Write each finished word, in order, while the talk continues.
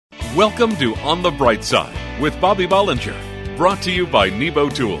Welcome to On the Bright Side with Bobby Bollinger, brought to you by Nebo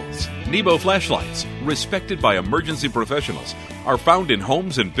Tools. Nebo flashlights, respected by emergency professionals, are found in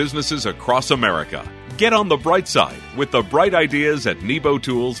homes and businesses across America. Get on the bright side with the bright ideas at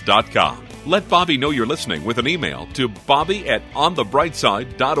nebotools.com. Let Bobby know you're listening with an email to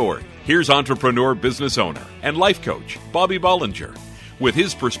bobby@onthebrightside.org. Here's entrepreneur, business owner, and life coach Bobby Bollinger with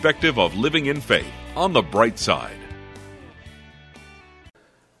his perspective of living in faith on the bright side.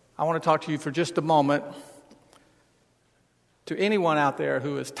 I want to talk to you for just a moment to anyone out there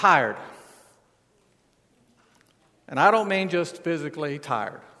who is tired. And I don't mean just physically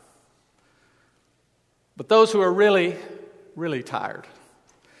tired, but those who are really, really tired.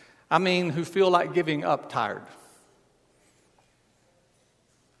 I mean who feel like giving up tired.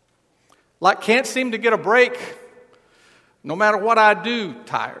 Like can't seem to get a break no matter what I do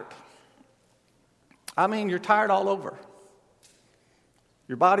tired. I mean you're tired all over.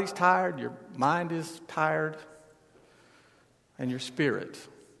 Your body's tired, your mind is tired, and your spirit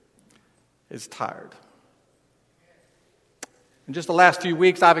is tired. In just the last few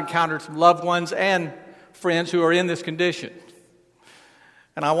weeks, I've encountered some loved ones and friends who are in this condition.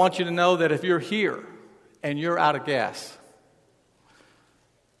 And I want you to know that if you're here and you're out of gas,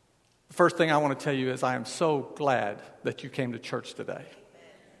 the first thing I want to tell you is I am so glad that you came to church today.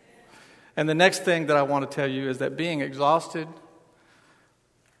 And the next thing that I want to tell you is that being exhausted,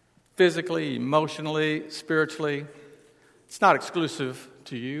 physically, emotionally, spiritually, it's not exclusive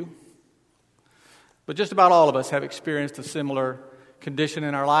to you. But just about all of us have experienced a similar condition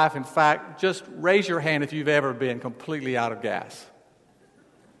in our life. In fact, just raise your hand if you've ever been completely out of gas.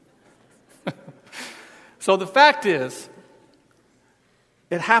 So the fact is,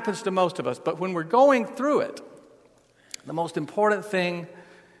 it happens to most of us. But when we're going through it, the most important thing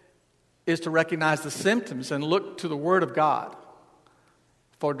is to recognize the symptoms and look to the Word of God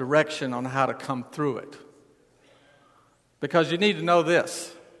for direction on how to come through it. Because you need to know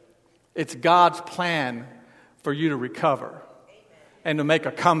this. It's God's plan for you to recover and to make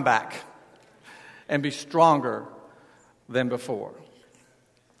a comeback and be stronger than before.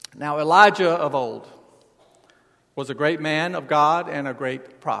 Now, Elijah of old was a great man of God and a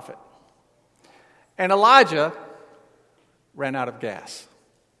great prophet. And Elijah ran out of gas.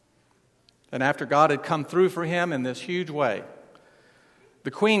 And after God had come through for him in this huge way, the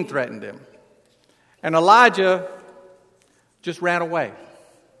queen threatened him. And Elijah just ran away.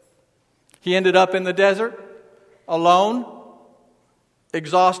 He ended up in the desert, alone,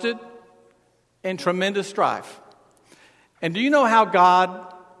 exhausted, in tremendous strife. And do you know how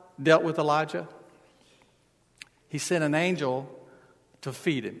God dealt with Elijah? He sent an angel to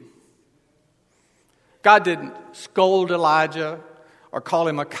feed him. God didn't scold Elijah or call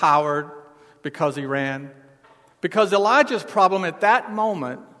him a coward because he ran. Because Elijah's problem at that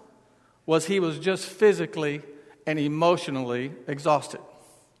moment was he was just physically and emotionally exhausted.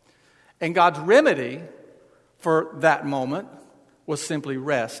 And God's remedy for that moment was simply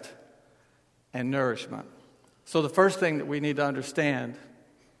rest and nourishment. So the first thing that we need to understand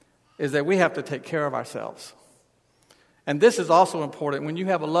is that we have to take care of ourselves. And this is also important when you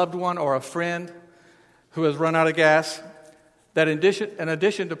have a loved one or a friend who has run out of gas, that in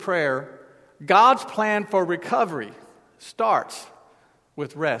addition to prayer, God's plan for recovery starts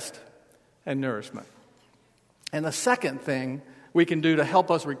with rest and nourishment. And the second thing we can do to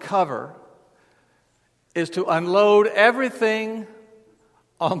help us recover is to unload everything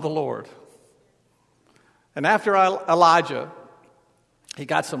on the Lord. And after Elijah, he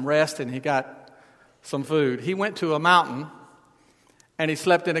got some rest and he got some food. He went to a mountain and he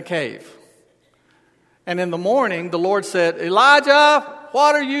slept in a cave. And in the morning, the Lord said, "Elijah,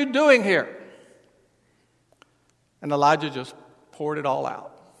 what are you doing here?" And Elijah just poured it all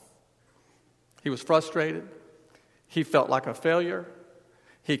out. He was frustrated. He felt like a failure.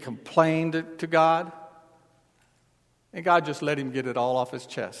 He complained to God. And God just let him get it all off his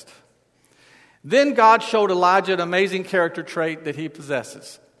chest. Then God showed Elijah an amazing character trait that he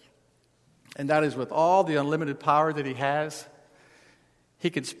possesses. And that is, with all the unlimited power that he has,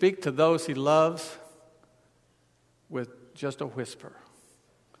 he can speak to those he loves with just a whisper.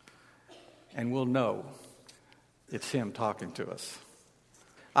 And we'll know it's him talking to us.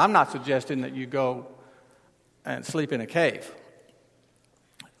 I'm not suggesting that you go and sleep in a cave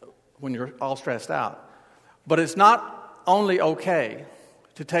when you're all stressed out. But it's not only okay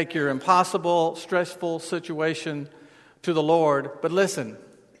to take your impossible, stressful situation to the Lord, but listen,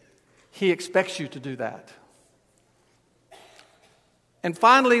 He expects you to do that. And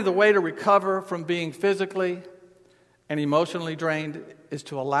finally, the way to recover from being physically and emotionally drained is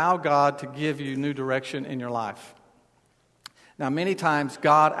to allow God to give you new direction in your life. Now, many times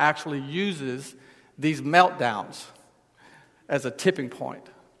God actually uses these meltdowns as a tipping point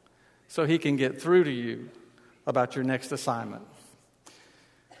so he can get through to you about your next assignment.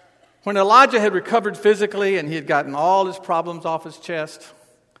 When Elijah had recovered physically and he had gotten all his problems off his chest,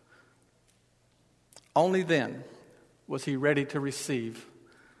 only then was he ready to receive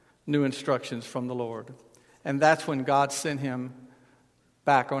new instructions from the Lord. And that's when God sent him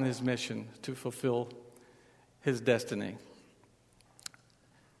back on his mission to fulfill his destiny.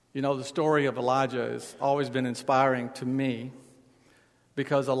 You know, the story of Elijah has always been inspiring to me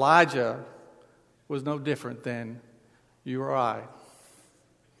because Elijah was no different than you or I.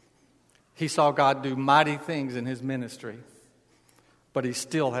 He saw God do mighty things in his ministry, but he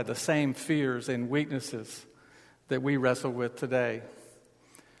still had the same fears and weaknesses that we wrestle with today.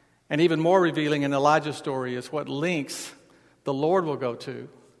 And even more revealing in Elijah's story is what lengths the Lord will go to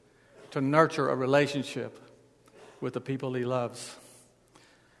nurture a relationship with the people he loves.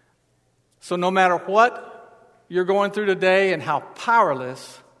 So no matter what you're going through today and how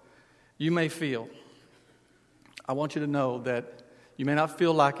powerless you may feel, I want you to know that you may not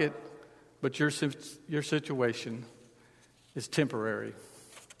feel like it, but your situation is temporary.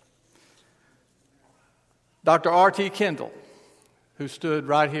 Dr. R.T. Kendall, who stood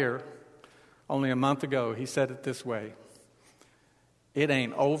right here only a month ago, he said it this way: it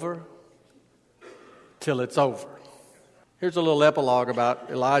ain't over till it's over. Here's a little epilogue about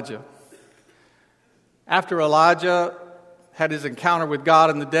Elijah. After Elijah had his encounter with God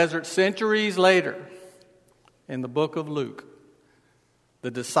in the desert centuries later, in the book of Luke,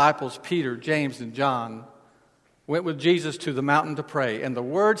 the disciples Peter, James, and John went with Jesus to the mountain to pray. And the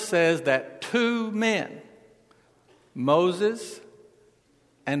word says that two men, Moses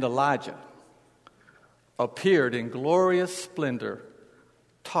and Elijah, appeared in glorious splendor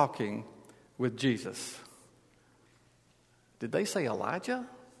talking with Jesus. Did they say Elijah?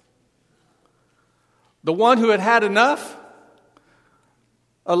 The one who had had enough?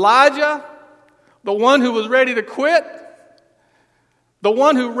 Elijah? The one who was ready to quit? The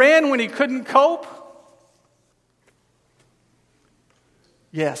one who ran when he couldn't cope?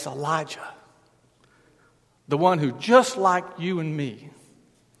 Yes, Elijah. The one who, just like you and me,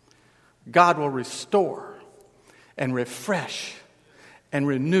 God will restore and refresh and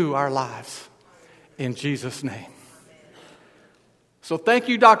renew our lives in Jesus' name. So thank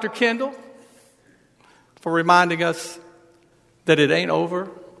you, Dr. Kendall, for reminding us that it ain't over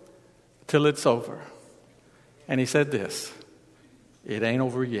till it's over. And he said this: it ain't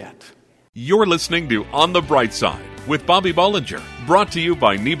over yet. You're listening to On the Bright Side with Bobby Bollinger, brought to you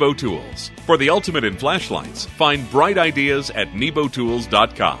by Nebo Tools. For the ultimate in flashlights, find bright ideas at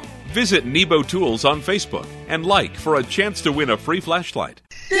nebotools.com. Visit Nebo Tools on Facebook and like for a chance to win a free flashlight.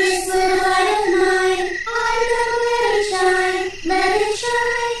 This little light of mine, I'm gonna let it shine, let it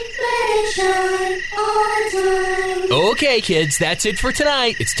shine, let it shine all the time. Okay, kids, that's it for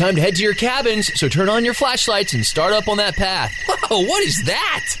tonight. It's time to head to your cabins, so turn on your flashlights and start up on that path. Whoa, what is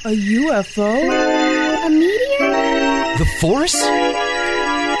that? A UFO? A meteor? The Force?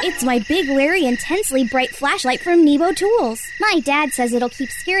 It's my Big Larry Intensely Bright flashlight from Nebo Tools. My dad says it'll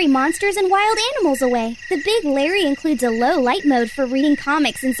keep scary monsters and wild animals away. The Big Larry includes a low light mode for reading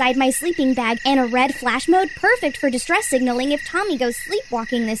comics inside my sleeping bag and a red flash mode perfect for distress signaling if Tommy goes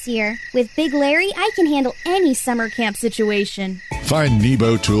sleepwalking this year. With Big Larry, I can handle any summer camp situation. Find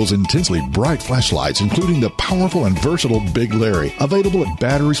Nebo Tools' intensely bright flashlights, including the powerful and versatile Big Larry, available at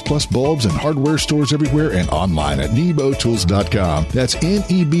Batteries Plus Bulbs and hardware stores everywhere and online at nebotools.com. That's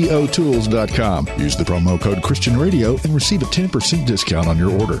nebotools.com. Use the promo code Christian Radio and receive a 10% discount on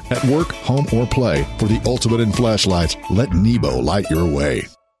your order. At work, home, or play, for the ultimate in flashlights, let Nebo light your way.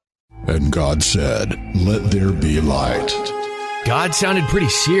 And God said, "Let there be light." God sounded pretty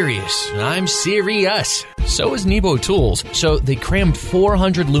serious, and I'm serious. So is Nebo Tools. So they crammed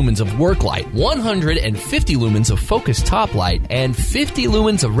 400 lumens of work light, 150 lumens of focus top light, and 50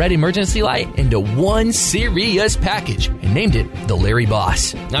 lumens of red emergency light into one serious package and named it the Larry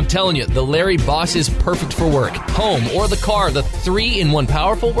Boss. I'm telling you, the Larry Boss is perfect for work, home, or the car. The 3-in-1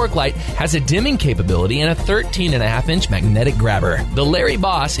 powerful work light has a dimming capability and a 13.5-inch magnetic grabber. The Larry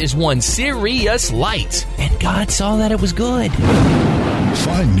Boss is one serious light, and God saw that it was good.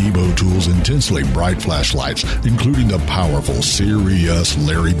 Find Nebo Tools' intensely bright flashlights, including the powerful Sirius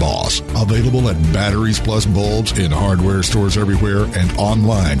Larry Boss, available at Batteries Plus Bulbs in hardware stores everywhere and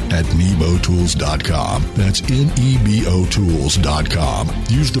online at nebotools.com. That's nebotools.com.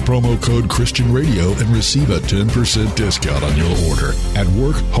 Use the promo code Christian Radio and receive a 10% discount on your order. At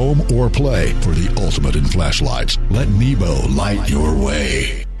work, home, or play, for the ultimate in flashlights, let Nebo light your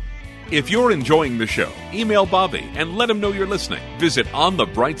way. If you're enjoying the show, email Bobby and let him know you're listening. Visit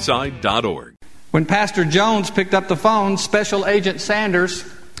onthebrightside.org. When Pastor Jones picked up the phone, Special Agent Sanders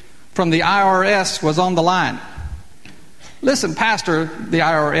from the IRS was on the line. "Listen, Pastor," the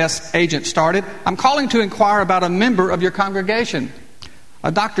IRS agent started, "I'm calling to inquire about a member of your congregation,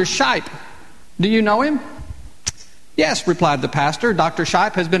 Dr. Shipe. Do you know him?" "Yes," replied the pastor. "Dr.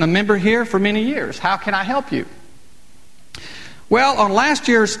 Shipe has been a member here for many years. How can I help you?" "Well, on last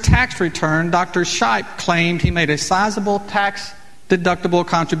year's tax return, Dr. Shipe claimed he made a sizable tax-deductible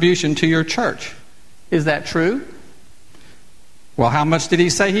contribution to your church. Is that true?" "Well, how much did he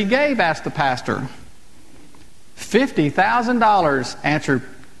say he gave?" asked the pastor. $50,000, answered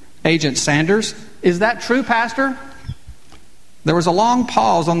Agent Sanders. "Is that true, Pastor?" There was a long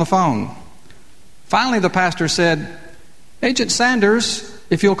pause on the phone. Finally, the pastor said, "Agent Sanders,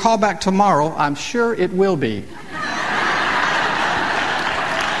 if you'll call back tomorrow, I'm sure it will be."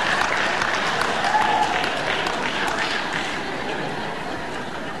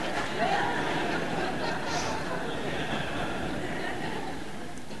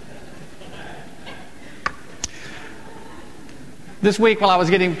 This week, while I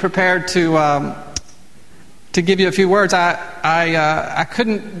was getting prepared to give you a few words, I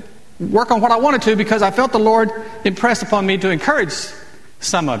couldn't work on what I wanted to because I felt the Lord impress upon me to encourage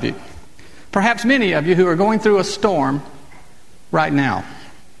some of you, perhaps many of you who are going through a storm right now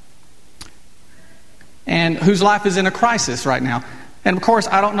and whose life is in a crisis right now. And of course,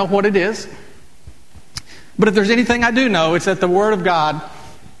 I don't know what it is, but if there's anything I do know, it's that the Word of God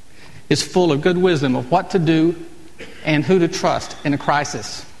is full of good wisdom of what to do and who to trust in a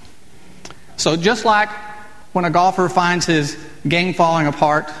crisis. So just like when a golfer finds his game falling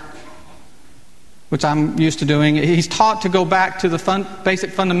apart, which I'm used to doing, he's taught to go back to the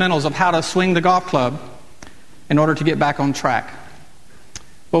basic fundamentals of how to swing the golf club in order to get back on track.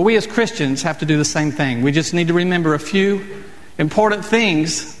 Well, we as Christians have to do the same thing. We just need to remember a few important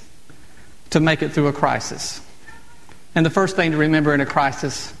things to make it through a crisis. And the first thing to remember in a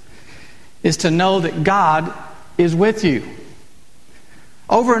crisis is to know that God is with you.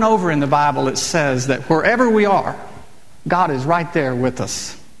 Over and over in the Bible it says that wherever we are, God is right there with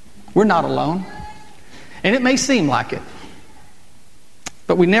us. We're not alone. And it may seem like it,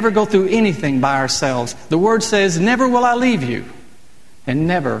 but we never go through anything by ourselves. The Word says, "Never will I leave you, and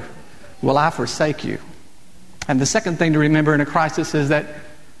never will I forsake you." And the second thing to remember in a crisis is that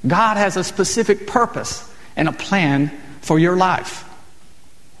God has a specific purpose and a plan for your life.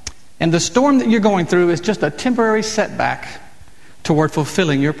 And the storm that you're going through is just a temporary setback toward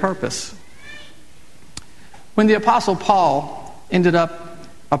fulfilling your purpose. When the Apostle Paul ended up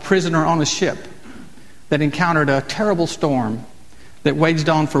a prisoner on a ship that encountered a terrible storm that waged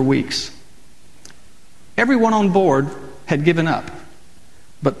on for weeks, everyone on board had given up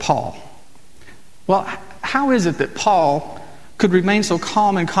but Paul. Well, how is it that Paul could remain so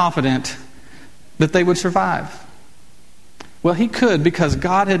calm and confident that they would survive? Well, he could because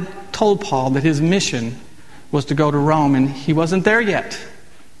God had told Paul that his mission was to go to Rome, and he wasn't there yet.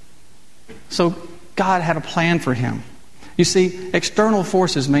 So God had a plan for him. You see, external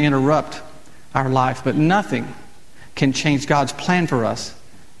forces may interrupt our life, but nothing can change God's plan for us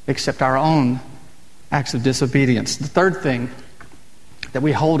except our own acts of disobedience. The third thing that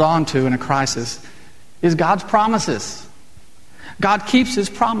we hold on to in a crisis is God's promises. God keeps His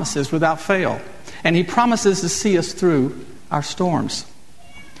promises without fail, and He promises to see us through our storms.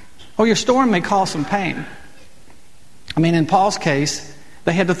 Oh, your storm may cause some pain. I mean, in Paul's case,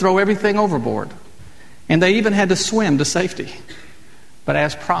 they had to throw everything overboard, and they even had to swim to safety. But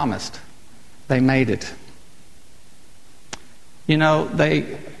as promised, they made it. You know,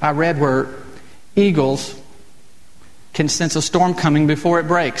 I read where eagles can sense a storm coming before it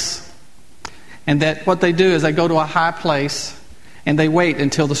breaks. And that what they do is they go to a high place and they wait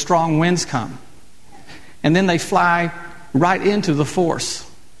until the strong winds come. And then they fly right into the force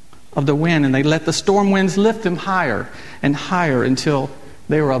of the wind, and they let the storm winds lift them higher and higher until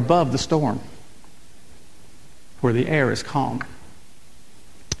they are above the storm, where the air is calm.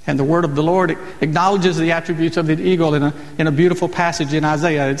 And the word of the Lord acknowledges the attributes of the eagle in a beautiful passage in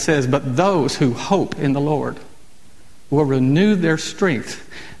Isaiah. It says, "But those who hope in the Lord will renew their strength.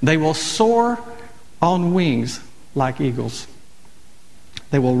 They will soar on wings like eagles.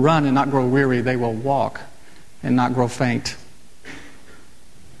 They will run and not grow weary. They will walk and not grow faint."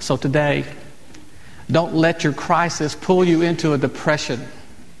 So today, don't let your crisis pull you into a depression,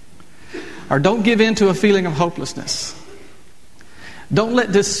 or don't give in to a feeling of hopelessness. Don't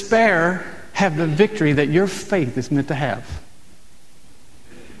let despair have the victory that your faith is meant to have.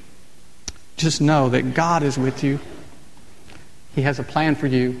 Just know that God is with you. He has a plan for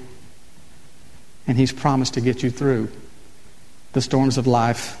you, And He's promised to get you through the storms of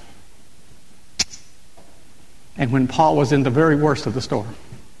life. And when Paul was in the very worst of the storm,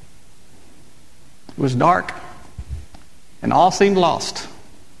 it was dark and all seemed lost.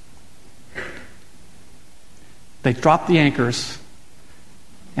 They dropped the anchors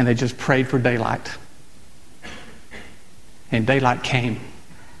and they just prayed for daylight. And daylight came.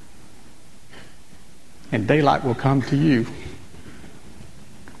 And daylight will come to you.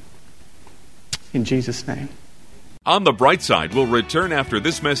 In Jesus' name. On the Bright Side will return after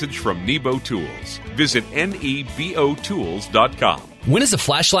this message from Nebo Tools. Visit nebotools.com. When is a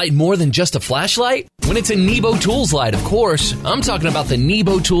flashlight more than just a flashlight? When it's a Nebo Tools light, of course. I'm talking about the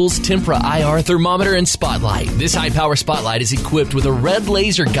Nebo Tools Tempra IR thermometer and spotlight. This high-power spotlight is equipped with a red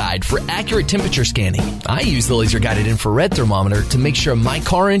laser guide for accurate temperature scanning. I use the laser-guided infrared thermometer to make sure my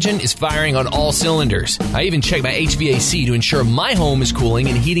car engine is firing on all cylinders. I even check my HVAC to ensure my home is cooling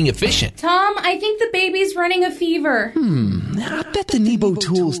and heating efficient. Tom, I think the baby's running a fever. I bet the Nebo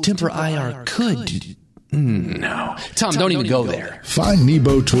Tools Tempra IR could. No. Tom, don't even go there. Find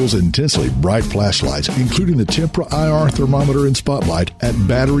Nebo Tools Intensely Bright Flashlights, including the Tempra IR thermometer and spotlight, at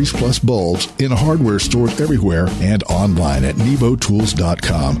Batteries Plus Bulbs in hardware stores everywhere and online at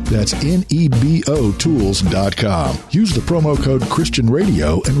nebotools.com. That's NEBO Tools.com. Use the promo code Christian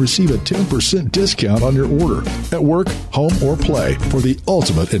Radio and receive a 10% discount on your order. At work, home, or play, for the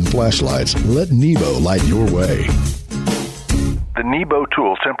ultimate in flashlights, let Nebo light your way. The Nebo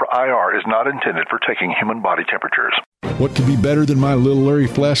Tools Tempra IR is not intended for taking human body temperatures. What could be better than my Little Larry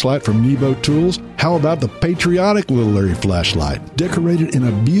flashlight from Nebo Tools? How about the patriotic Little Larry flashlight? Decorated in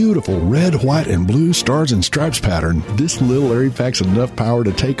a beautiful red, white, and blue stars and stripes pattern, this Little Larry packs enough power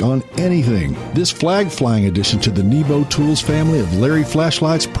to take on anything. This flag-flying addition to the Nebo Tools family of Larry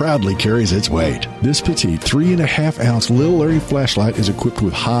flashlights proudly carries its weight. This petite 3.5-ounce Little Larry flashlight is equipped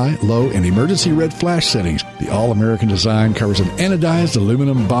with high, low, and emergency red flash settings. The all-American design covers an anodized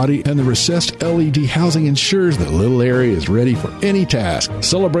aluminum body, and the recessed LED housing ensures that Little Larry is ready for any task.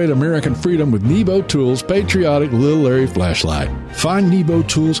 Celebrate American freedom with Nebo Tools patriotic Little Larry flashlight. Find Nebo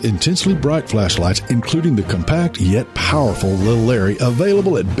Tools Intensely Bright Flashlights, including the compact yet powerful Little Larry,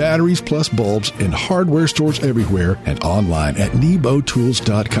 available at Batteries Plus Bulbs in hardware stores everywhere and online at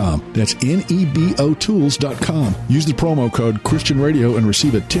nebotools.com. That's nebotools.com. Use the promo code Christian Radio and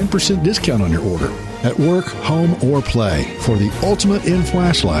receive a 10% discount on your order. At work, home, or play, for the ultimate in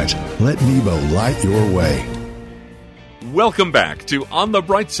flashlights, let Nebo light your way. Welcome back to On the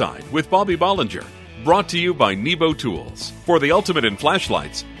Bright Side with Bobby Bollinger, brought to you by Nebo Tools. For the ultimate in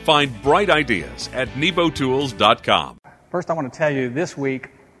flashlights, find bright ideas at nebotools.com. First, I want to tell you, this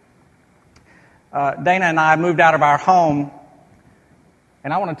week, Dana and I moved out of our home,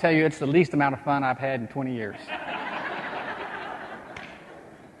 and I want to tell you it's the least amount of fun I've had in 20 years.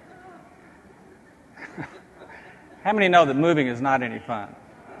 How many know that moving is not any fun?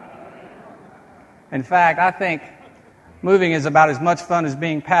 In fact, I think moving is about as much fun as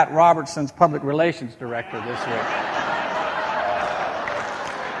being Pat Robertson's public relations director this week.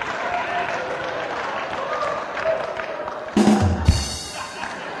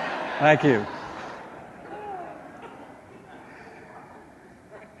 Thank you.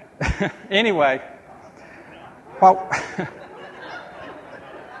 Anyway,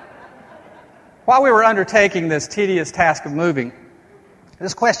 while we were undertaking this tedious task of moving,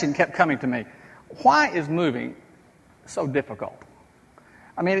 this question kept coming to me. Why is moving so difficult?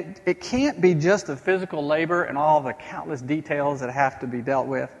 I mean, it can't be just the physical labor and all the countless details that have to be dealt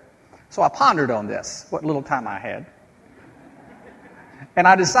with. So I pondered on this, what little time I had. And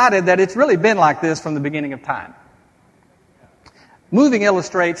I decided that it's really been like this from the beginning of time. Moving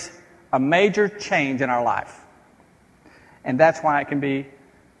illustrates a major change in our life. And that's why it can be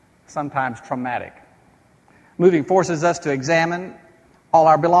sometimes traumatic. Moving forces us to examine all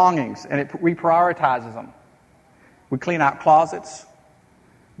our belongings, and it reprioritizes them. We clean out closets,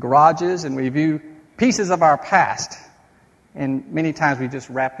 garages, and we view pieces of our past, and many times we just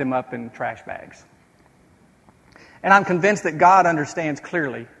wrap them up in trash bags. And I'm convinced that God understands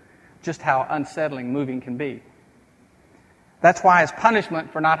clearly just how unsettling moving can be. That's why, as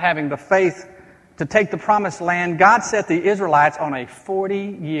punishment for not having the faith to take the promised land, God set the Israelites on a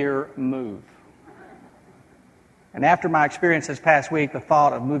 40-year move. And after my experience this past week, the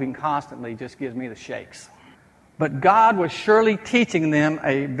thought of moving constantly just gives me the shakes. But God was surely teaching them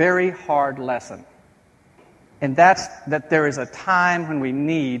a very hard lesson. And that's that there is a time when we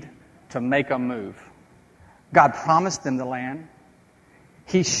need to make a move. God promised them the land.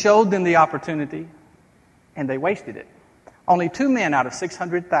 He showed them the opportunity, and they wasted it. Only 2 men out of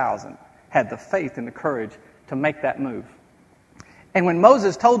 600,000 had the faith and the courage to make that move. And when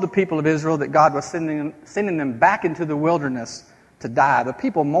Moses told the people of Israel that God was sending them back into the wilderness to die, the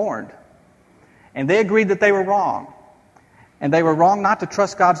people mourned. And they agreed that they were wrong. And they were wrong not to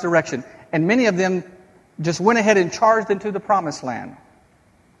trust God's direction. And many of them just went ahead and charged into the promised land,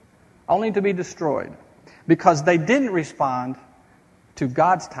 only to be destroyed because they didn't respond to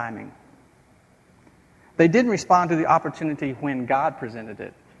God's timing. They didn't respond to the opportunity when God presented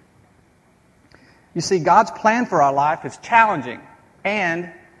it. You see, God's plan for our life is challenging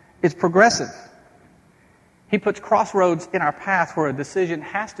and it's progressive. He puts crossroads in our path where a decision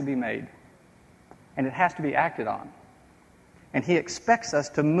has to be made and it has to be acted on. And He expects us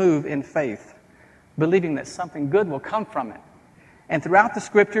to move in faith, believing that something good will come from it. And throughout the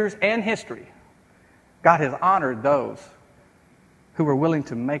Scriptures and history, God has honored those who were willing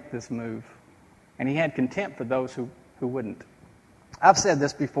to make this move. And He had contempt for those who wouldn't. I've said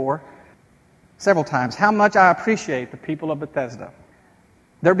this before several times, how much I appreciate the people of Bethesda.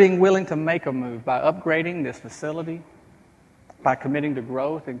 They're being willing to make a move by upgrading this facility, by committing to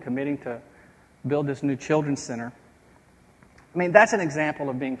growth and committing to build this new children's center. I mean, that's an example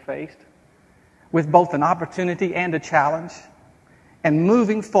of being faced with both an opportunity and a challenge and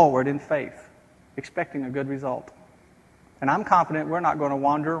moving forward in faith, expecting a good result. And I'm confident we're not going to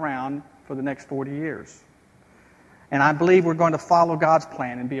wander around for the next 40 years. And I believe we're going to follow God's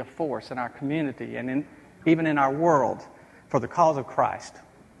plan and be a force in our community and even in our world for the cause of Christ.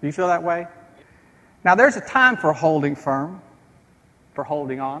 Do you feel that way? Now, there's a time for holding firm, for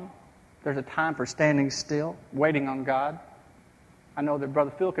holding on. There's a time for standing still, waiting on God. I know that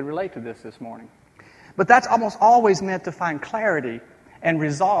Brother Phil could relate to this morning. But that's almost always meant to find clarity and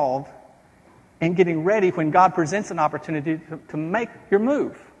resolve in getting ready when God presents an opportunity to make your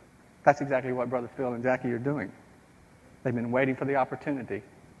move. That's exactly what Brother Phil and Jackie are doing. They've been waiting for the opportunity,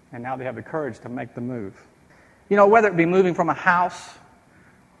 and now they have the courage to make the move. You know, whether it be moving from a house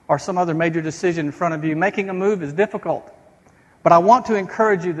or some other major decision in front of you, making a move is difficult. But I want to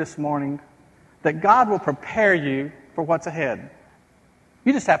encourage you this morning that God will prepare you for what's ahead.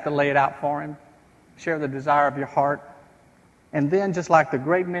 You just have to lay it out for Him, share the desire of your heart, and then, just like the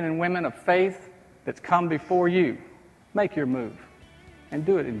great men and women of faith that's come before you, make your move and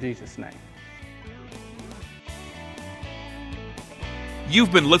do it in Jesus' name.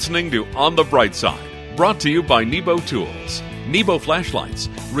 You've been listening to On the Bright Side, brought to you by Nebo Tools. Nebo flashlights,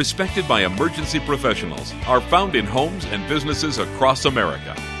 respected by emergency professionals, are found in homes and businesses across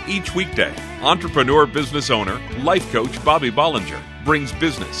America. Each weekday, entrepreneur, business owner, life coach Bobby Bollinger brings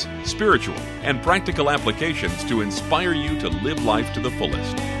business, spiritual, and practical applications to inspire you to live life to the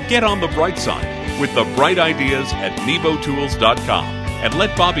fullest. Get on the bright side with the bright ideas at nebotools.com and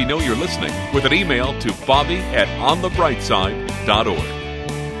let Bobby know you're listening with an email to bobby@onthebrightside.org.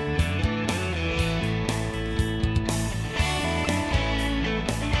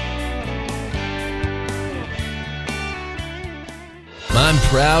 I'm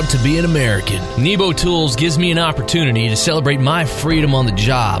proud to be an American. Nebo Tools gives me an opportunity to celebrate my freedom on the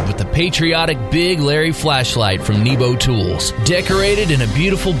job with the patriotic Big Larry flashlight from Nebo Tools. Decorated in a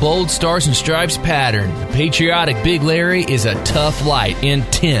beautiful bold stars and stripes pattern, the patriotic Big Larry is a tough light,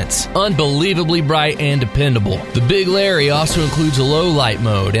 intense, unbelievably bright, and dependable. The Big Larry also includes a low light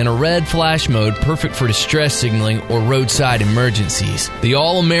mode and a red flash mode perfect for distress signaling or roadside emergencies. The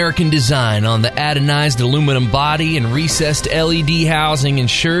all-American design on the anodized aluminum body and recessed LED housing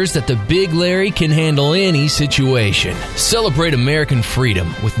ensures that the Big Larry can handle any situation. Celebrate American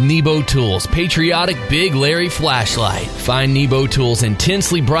freedom with Nebo Tools patriotic Big Larry flashlight. Find Nebo Tools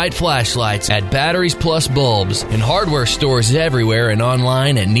intensely bright flashlights at Batteries Plus Bulbs and hardware stores everywhere and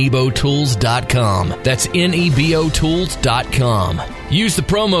online at nebotools.com. That's nebotools.com. Use the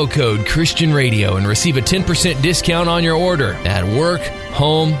promo code Christian Radio and receive a 10% discount on your order at work,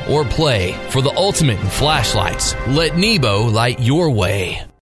 home, or play for the ultimate in flashlights. Let Nebo light your way.